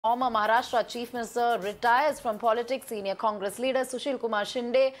Former Maharashtra Chief Minister retires from politics. Senior Congress leader Sushil Kumar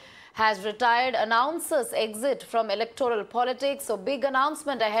Shinde has retired, announces exit from electoral politics. So big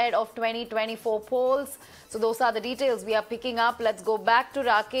announcement ahead of 2024 polls. So those are the details we are picking up. Let's go back to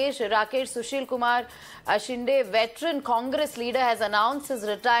Rakesh. Rakesh, Sushil Kumar Shinde, veteran Congress leader, has announced his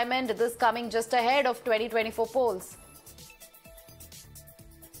retirement. This coming just ahead of 2024 polls.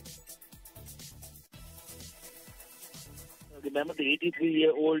 Remember, the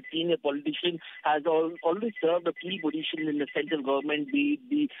 83-year-old senior politician has always served a key position in the central government, be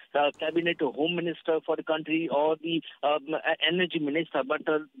it the cabinet or home minister for the country or the energy minister. But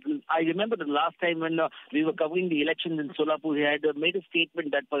I remember the last time when we were covering the elections in Solapur, he had made a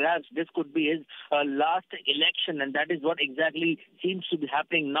statement that perhaps this could be his last election, and that is what exactly seems to be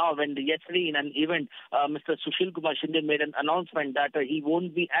happening now. When yesterday in an event, Mr. Sushil Kumar Shinde made an announcement that he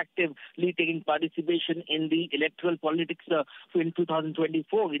won't be actively taking participation in the electoral politics in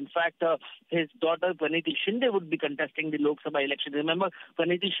 2024. In fact, his daughter Praniti Shinde would be contesting the Lok Sabha election. Remember,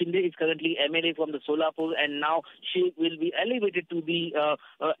 Praniti Shinde is currently MLA from the Solapur, and now she will be elevated to the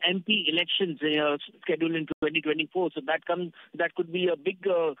MP elections scheduled in 2024. So that could be a big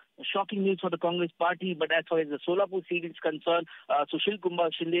shocking news for the Congress party. But as far as the Solapur seat is concerned, Sushil Kumar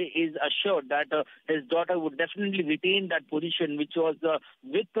Shinde is assured that his daughter would definitely retain that position, which was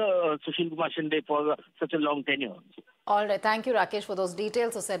with Sushil Kumar Shinde for such a long tenure. All right. Thank you, Rakesh, for those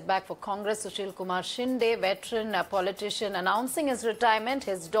details. So setback for Congress. Sushil Kumar Shinde, veteran politician, announcing his retirement.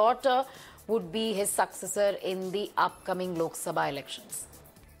 His daughter would be his successor in the upcoming Lok Sabha elections.